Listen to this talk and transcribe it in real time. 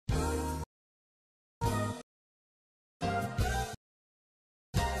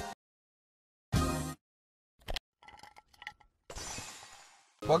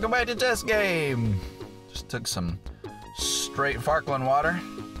Welcome back to Test Game! Just took some straight Farkland water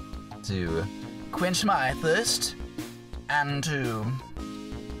to quench my thirst and to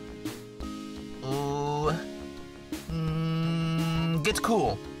get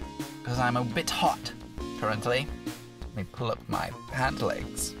cool, because I'm a bit hot currently. Let me pull up my pant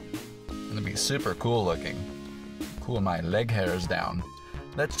legs. It's gonna be super cool looking. Cool my leg hairs down.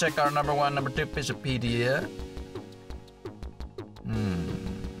 Let's check our number 1, number 2 Fishopedia.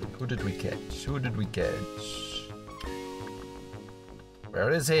 Who did we catch? Who did we catch? Where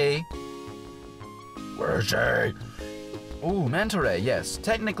is he? Where is he? Ooh, manta ray, yes.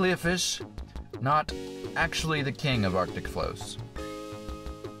 Technically a fish, not actually the king of Arctic flows.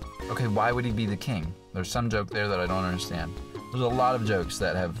 Okay, why would he be the king? There's some joke there that I don't understand. There's a lot of jokes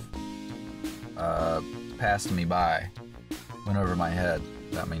that have passed me by, went over my head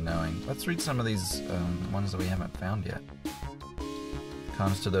without me knowing. Let's read some of these ones that we haven't found yet.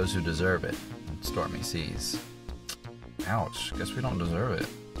 Comes to those who deserve it. Stormy seas. Ouch, guess we don't deserve it.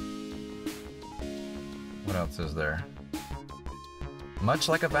 What else is there? Much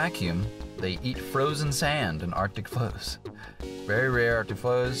like a vacuum, they eat frozen sand in Arctic flows. Very rare Arctic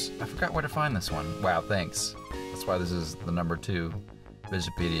flows. I forgot where to find this one. Wow, thanks. That's why this is the number 2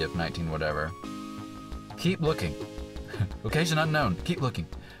 Visipedia of 19 whatever. Keep looking. Location unknown. Keep looking.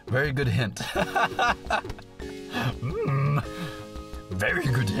 Very good hint. Very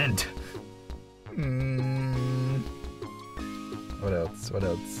good hint. What else? What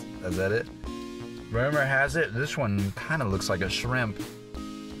else? Is that it? Rumor has it, this one kind of looks like a shrimp.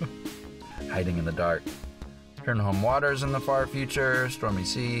 Hiding in the dark. Turn home waters in the far future. Stormy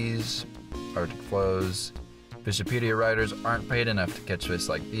seas. Arctic flows. Fishopedia writers aren't paid enough to catch fish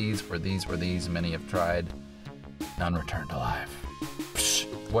like these. For these, many have tried. None returned alive. Psh,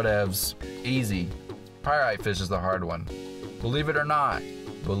 whatevs. Easy. Pyrite fish is the hard one. Believe it or not.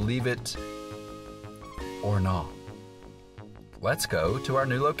 Believe it or not. Let's go to our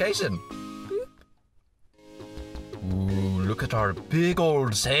new location. Ooh, look at our big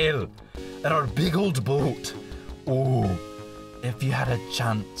old sail and our big old boat. Ooh, if you had a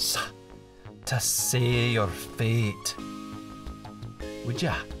chance to say your fate, would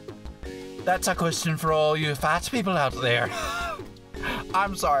ya? That's a question for all you fat people out there.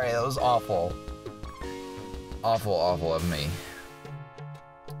 I'm sorry, that was awful. Awful, awful of me.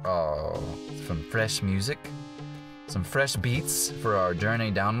 Oh, some fresh music. Some fresh beats for our journey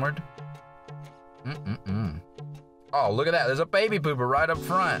downward. Oh, look at that. There's a baby pooper right up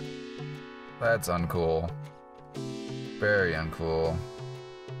front. That's uncool. Very uncool.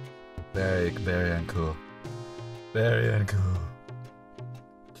 Very, very uncool. Very uncool.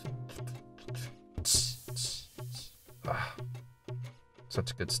 Ah,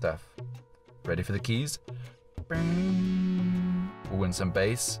 such good stuff. Ready for the keys? We'll win some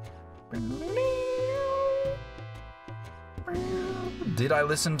bass. Did I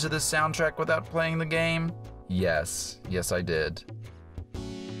listen to this soundtrack without playing the game? Yes. Yes, I did.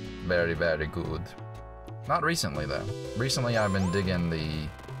 Very, very good. Not recently, though. Recently, I've been digging the...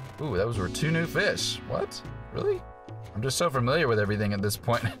 Ooh, those were 2 new fish. What? Really? I'm just so familiar with everything at this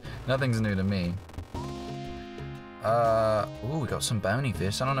point. Nothing's new to me. Ooh, we got some bounty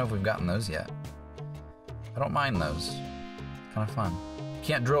fish. I don't know if we've gotten those yet. I don't mind those. Kind of fun.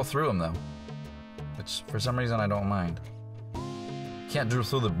 Can't drill through them, though. Which, for some reason, I don't mind. Can't drill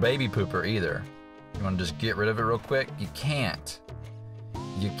through the baby pooper, either. You want to just get rid of it real quick? You can't.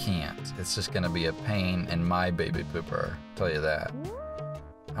 You can't. It's just going to be a pain in my baby pooper. I'll tell you that.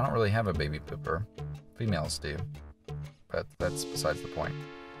 I don't really have a baby pooper. Females do. But that's besides the point.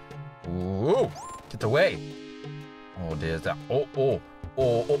 Ooh! Get away! Oh, there's that. Oh.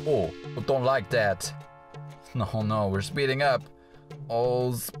 Don't like that. No, we're speeding up.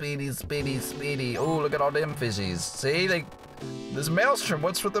 Oh, speedy. Oh, look at all them fishies. See, this maelstrom.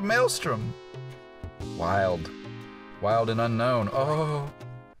 What's with the maelstrom? Wild and unknown. Oh,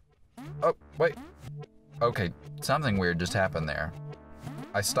 wait. Okay, something weird just happened there.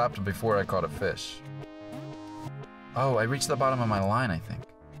 I stopped before I caught a fish. Oh, I reached the bottom of my line, I think.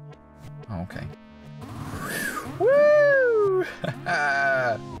 Oh, okay. Woo!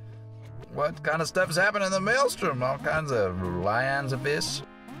 What kind of stuff's happening in the maelstrom? All kinds of lions of fish.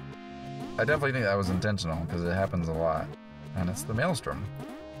 I definitely think that was intentional, because it happens a lot. And it's the maelstrom.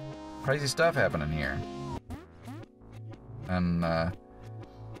 Crazy stuff happening here. And,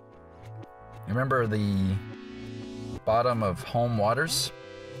 you remember the bottom of home waters?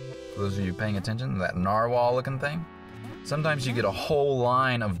 For those of you paying attention, that narwhal looking thing? Sometimes you get a whole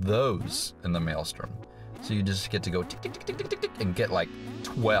line of those in the maelstrom. So you just get to go tick, tick, tick, tick, tick, tick, and get like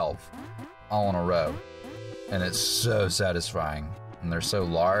 12 all in a row. And it's so satisfying. and they're so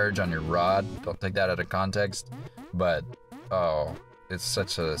large on your rod. Don't take that out of context, but oh, it's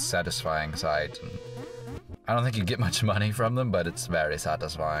such a satisfying sight. And I don't think you get much money from them, but it's very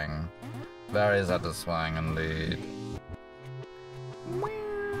satisfying. Very satisfying indeed.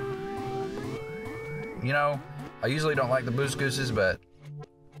 You know, I usually don't like the Boost Gooses, but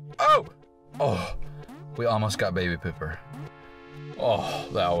oh, we almost got Baby Pooper. Oh,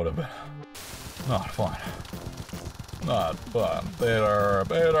 that would have been not fun. Not fun. Bitter.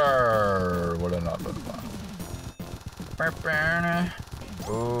 Would have not been fun.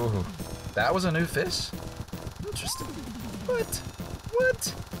 Ooh, that was a new fish? Interesting. What?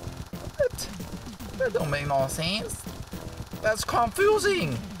 That don't make no sense. That's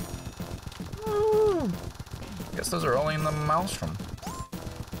confusing. Ooh. I guess those are only in the maelstrom.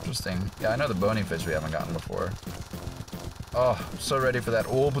 Interesting. Yeah, I know the bony fish we haven't gotten before. Oh, I'm so ready for that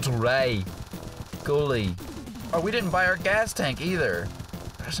orbital ray. Golly. Oh, we didn't buy our gas tank either.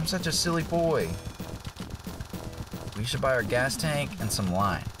 Gosh, I'm such a silly boy. We should buy our gas tank and some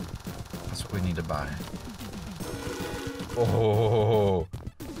lime. That's what we need to buy. Oh,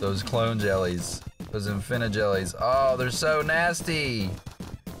 those clone jellies. Those Infinijellies. Oh, they're so nasty.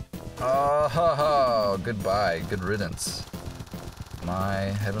 Oh, goodbye. Good riddance. My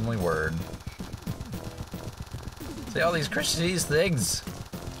heavenly word. See, all these Christianese things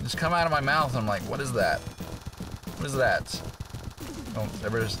just come out of my mouth, and I'm like, what is that? What is that? Don't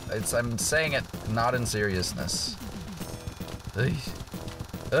ever. I'm saying it not in seriousness. Ice.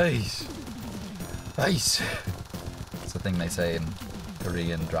 It's the thing they say in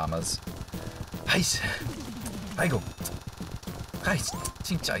Korean dramas. Ice. I go. Ice.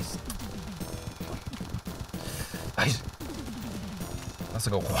 Ice. Ice. Let's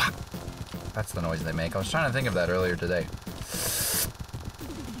go. That's the noise they make. I was trying to think of that earlier today.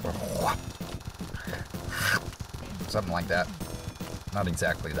 Something like that. Not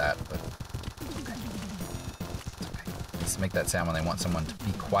exactly that, but okay. Let's make that sound when they want someone to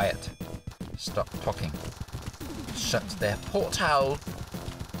be quiet. Stop talking. Shut their porthole.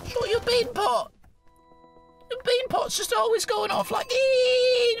 Shut your bean pot. The bean pot's just always going off like,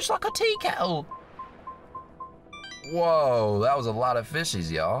 just like a tea kettle. Whoa, that was a lot of fishies,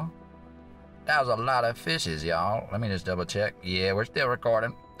 y'all. That was a lot of fishes, y'all. Let me just double check. Yeah, we're still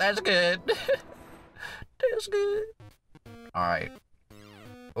recording. That's good. That's good. All right.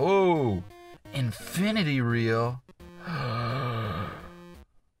 Ooh, infinity reel.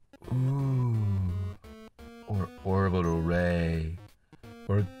 Ooh, or orbital ray,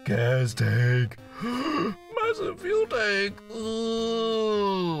 or gas tank. Massive fuel tank.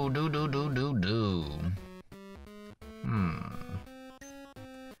 Ooh, do.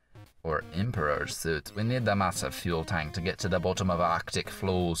 Or Emperor suit. We need the massive fuel tank to get to the bottom of Arctic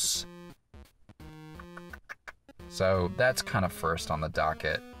flows. So that's kind of first on the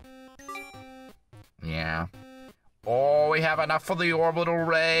docket. Yeah. Oh, we have enough for the orbital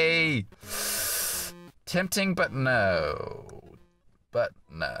ray. Tempting, but no. But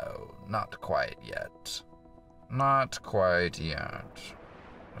no, not quite yet. Not quite yet.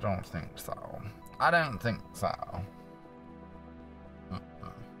 I don't think so.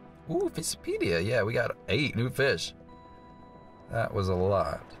 Ooh, Fissipedia. Yeah, we got 8 new fish. That was a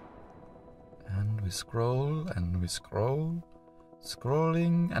lot. And we scroll,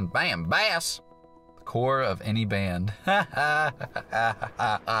 scrolling, and bam, bass! The core of any band.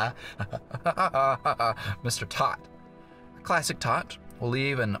 Mr. Tot. A classic Tot will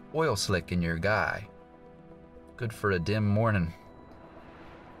leave an oil slick in your guy. Good for a dim morning.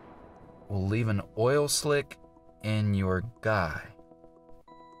 Will leave an oil slick in your guy.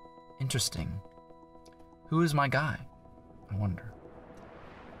 Interesting. Who is my guy? I wonder.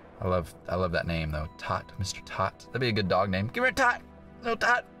 I love that name though. Tot, Mr. Tot. That'd be a good dog name. Give me a Tot. Little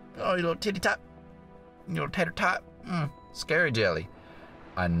Tot. Oh, you little titty Tot. You little tater Tot. Scary jelly.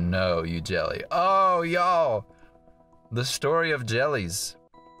 I know you jelly. Oh, y'all. The story of jellies.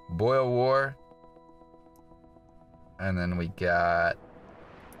 Boil War. And then we got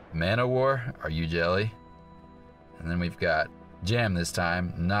Mana War. Are you jelly? And then we've got Jam this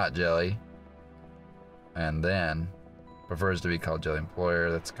time, not jelly. And then prefers to be called Jelly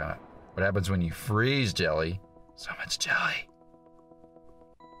Employer. That's kind of what happens when you freeze jelly. So much jelly.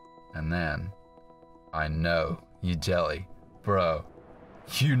 And then I know you jelly, bro.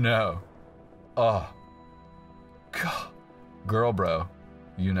 You know. Oh. God. Girl, bro.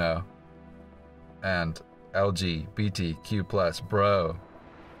 You know. And LGBTQ plus, bro.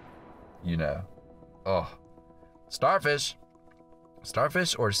 You know. Oh. Starfish.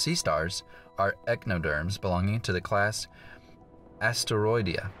 Starfish or sea stars are echinoderms belonging to the class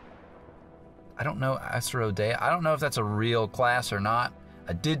Asteroidea. I don't know, Astrodea. I don't know if that's a real class or not.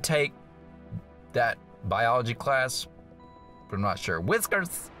 I did take that biology class, but I'm not sure.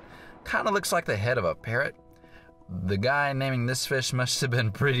 Whiskers kind of looks like the head of a parrot. The guy naming this fish must have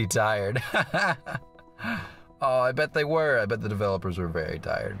been pretty tired. Oh, I bet they were. I bet the developers were very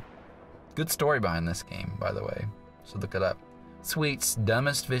tired. Good story behind this game, by the way. So look it up. Sweets,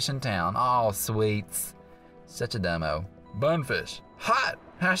 dumbest fish in town. Oh, Sweets. Such a dumbo. Bunfish. Hot.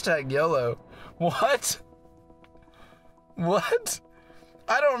 Hashtag YOLO. What? What?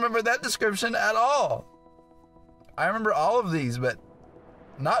 I don't remember that description at all. I remember all of these, but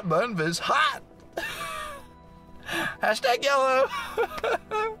not bunfish. Hot. Hashtag YOLO.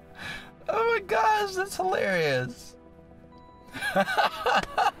 Oh my gosh, that's hilarious.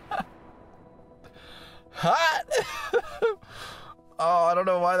 Hot. Oh, I don't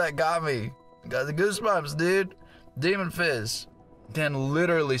know why that got me. Got the goosebumps, dude. Demon fish can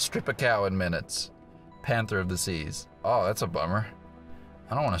literally strip a cow in minutes. Panther of the seas. Oh, that's a bummer.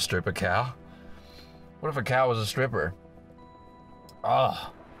 I don't want to strip a cow. What if a cow was a stripper?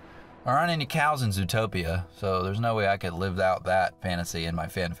 Oh, there aren't any cows in Zootopia, so there's no way I could live out that fantasy in my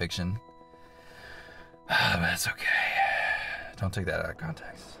fan fiction. But it's okay. Don't take that out of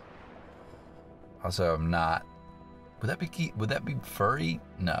context. Also, I'm not. Would that be furry?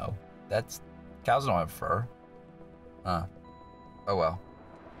 No. Cows don't have fur. Oh well.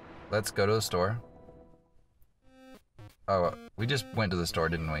 Let's go to the store. Oh, we just went to the store,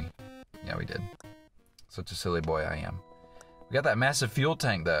 didn't we? Yeah, we did. Such a silly boy I am. We got that massive fuel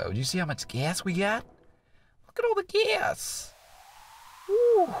tank, though. Do you see how much gas we got? Look at all the gas.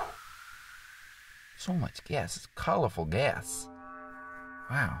 Woo. So much gas. It's colorful gas.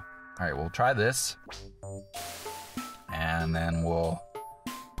 Wow. All right, we'll try this. And then we'll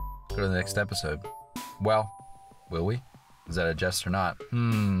go to the next episode. Well, will we? Is that a jest or not?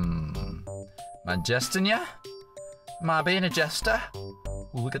 Am I jesting ya? Am I being a jester? Ooh,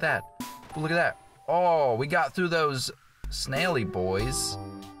 look at that. Ooh, look at that. Oh, we got through those snaily boys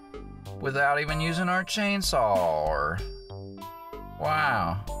without even using our chainsaw.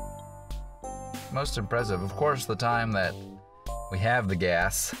 Wow. Most impressive. Of course, the time that we have the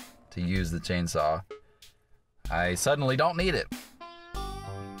gas to use the chainsaw, I suddenly don't need it.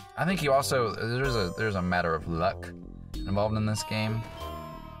 I think you also, there's a matter of luck involved in this game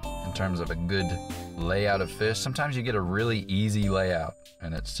in terms of a good layout of fish. Sometimes you get a really easy layout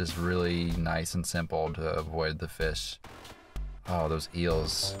and it's just really nice and simple to avoid the fish. Oh, those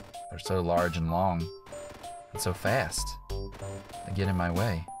eels, they're so large and long and so fast. They get in my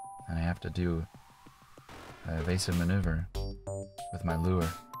way and I have to do an evasive maneuver with my lure.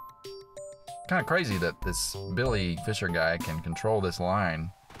 Kind of crazy that this Billy Fisher guy can control this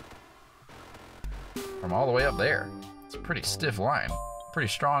line from all the way up there. It's a pretty stiff line. Pretty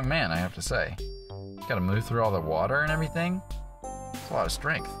strong man, I have to say. He's got to move through all the water and everything. It's a lot of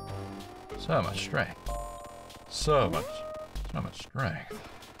strength. So much strength. So much strength.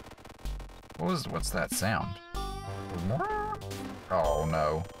 What's that sound? Oh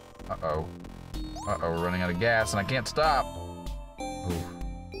no. Uh-oh. Uh-oh, we're running out of gas and I can't stop.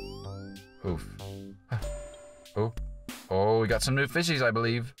 Oof. Oh. Oh, we got some new fishies, I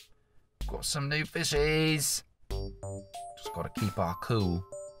believe. Got some new fishies. Just gotta keep our cool.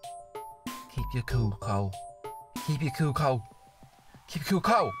 Keep your cool, Cole. Keep your cool, Cole. Keep your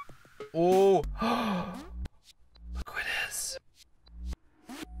cool, Cole. Oh. Look who it is.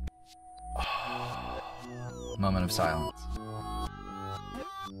 Oh. Moment of silence.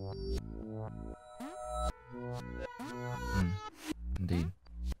 Indeed.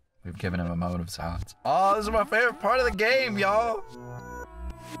 We've given him a moment of silence. Oh, this is my favorite part of the game, y'all.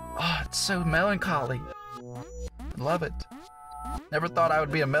 Oh, it's so melancholy. I love it. Never thought I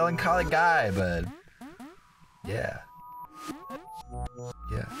would be a melancholy guy, but yeah.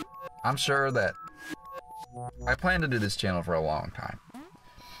 Yeah. I'm sure that I plan to do this channel for a long time.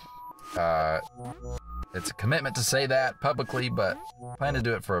 It's a commitment to say that publicly, but I plan to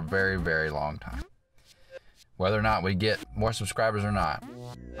do it for a very, very long time. Whether or not we get more subscribers or not,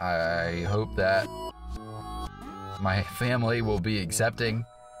 I hope that my family will be accepting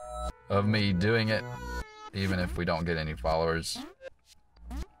of me doing it, even if we don't get any followers.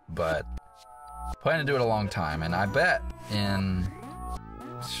 But I plan to do it a long time, and I bet in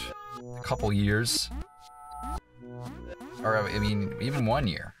a couple years, or I mean, even 1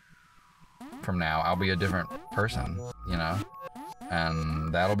 year from now, I'll be a different person, you know?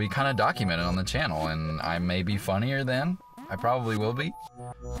 And that'll be kind of documented on the channel, and I may be funnier then. I probably will be,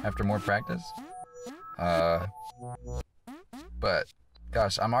 after more practice. But,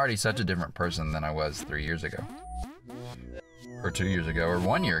 gosh, I'm already such a different person than I was 3 years ago. Or 2 years ago, or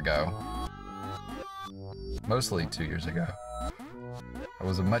 1 year ago. mostly 2 years ago. I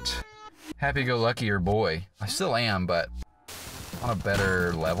was a much happy-go-luckier boy. I still am, but on a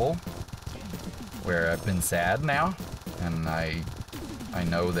better level, where I've been sad now, and I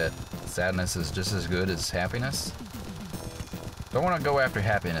know that sadness is just as good as happiness. Don't want to go after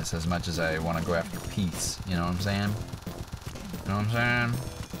happiness as much as I want to go after peace. You know what I'm saying? You know what I'm saying?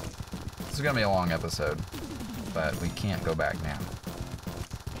 This is gonna be a long episode, but we can't go back now.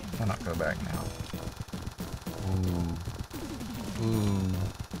 Cannot go back now. Ooh. Ooh.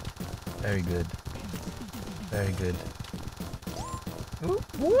 Very good. Very good. Whoop,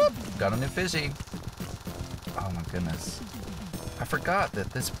 whoop. Got a new fishy. Oh my goodness. I forgot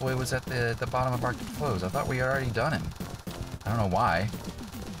that this boy was at the bottom of Arctic Flows. I thought we had already done him. I don't know why.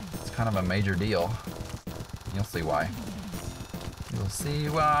 It's kind of a major deal. You'll see why. You'll see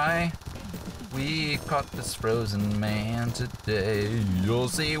why we caught this frozen man today. You'll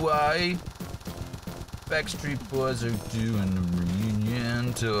see why Backstreet Boys are doing a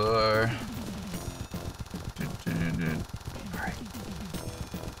reunion tour. Alright.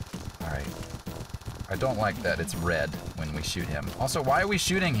 Alright. I don't like that it's red when we shoot him. Also, why are we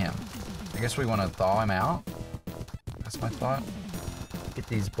shooting him? I guess we want to thaw him out? That's my thought. Get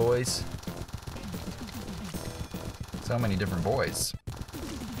these boys. So many different boys.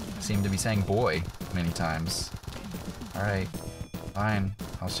 I seem to be saying boy many times. Alright. Fine.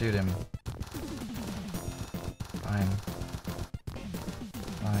 I'll shoot him. Fine.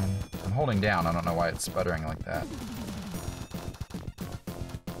 Fine. I'm holding down. I don't know why it's sputtering like that.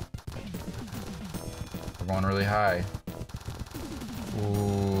 We're going really high.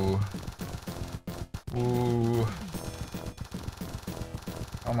 Ooh. Ooh.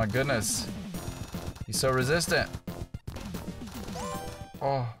 Oh my goodness. He's so resistant.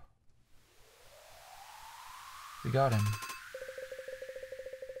 Oh. We got him.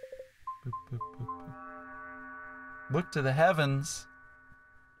 Boop, boop, boop, boop. Look to the heavens.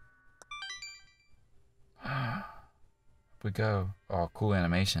 We go. Oh, cool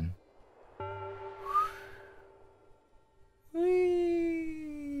animation.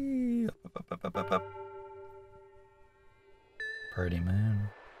 Whee! Up. Pretty moon.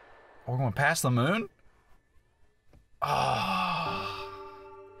 Oh, we're going past the moon? Ah. Oh.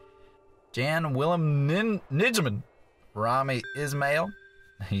 Jan Willem Nijman. Rami Ismail.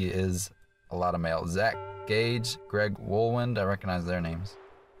 He is a lot of male. Zach Gage, Greg Woolwind. I recognize their names.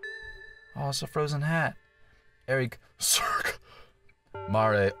 Oh, it's a frozen hat. Eric Cirque.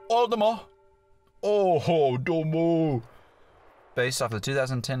 Mare Oldemo. Oh, Domo. Based off the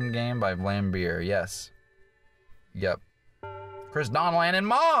 2010 game by Vlambeer. Yes. Yep. Chris Donlan and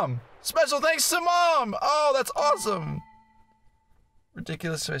Mom. Special thanks to Mom. Oh, that's awesome.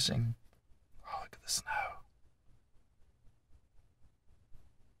 Ridiculous fishing. Oh, look at the snow.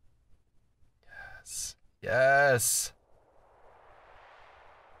 Yes. Yes.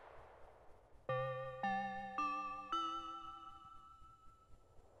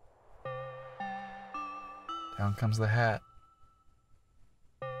 Down comes the hat.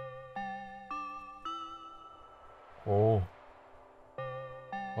 Oh.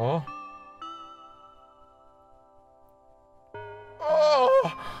 Oh.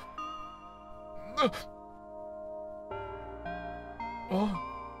 Oh. Oh.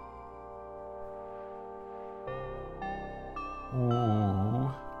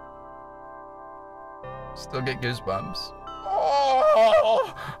 Ooh. Still get goosebumps.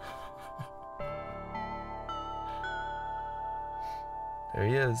 Oh. There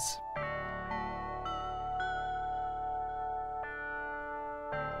he is.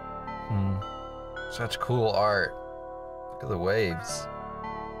 Such cool art. Look at the waves.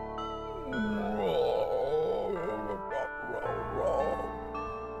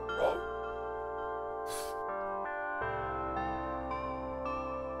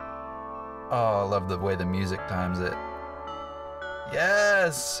 Oh, I love the way the music times it.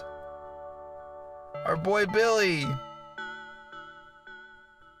 Yes! Our boy Billy!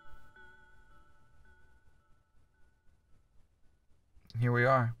 Here we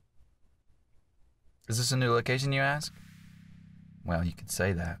are. Is this a new location, you ask? Well, you could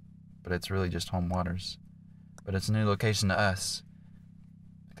say that, but it's really just home waters. But it's a new location to us,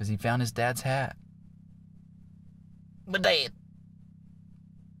 because he found his dad's hat. But Dad!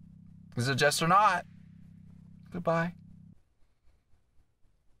 Is it just or not? Goodbye.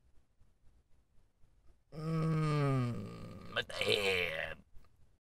 My dad.